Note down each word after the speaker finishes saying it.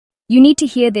You need to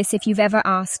hear this if you've ever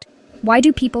asked, why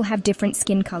do people have different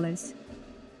skin colors?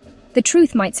 The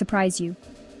truth might surprise you.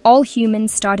 All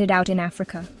humans started out in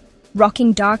Africa,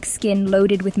 rocking dark skin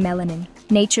loaded with melanin,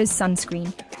 nature's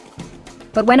sunscreen.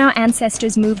 But when our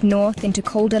ancestors moved north into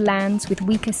colder lands with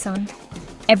weaker sun,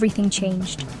 everything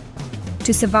changed.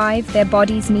 To survive, their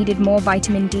bodies needed more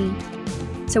vitamin D.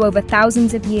 So over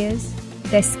thousands of years,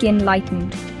 their skin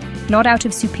lightened, not out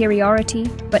of superiority,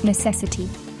 but necessity.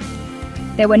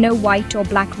 There were no white or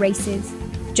black races,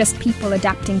 just people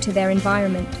adapting to their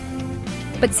environment.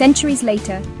 But centuries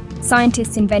later,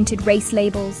 scientists invented race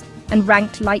labels and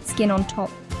ranked light skin on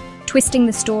top, twisting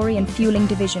the story and fueling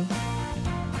division.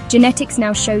 Genetics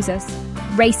now shows us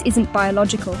race isn't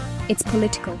biological, it's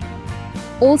political.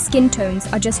 All skin tones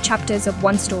are just chapters of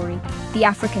one story, the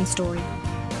African story.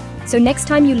 So next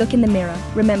time you look in the mirror,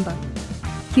 remember,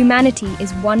 humanity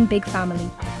is one big family,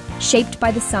 shaped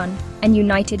by the sun and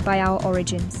united by our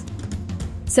origins.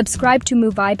 Subscribe to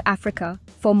rootThe Africa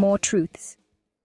for more truths.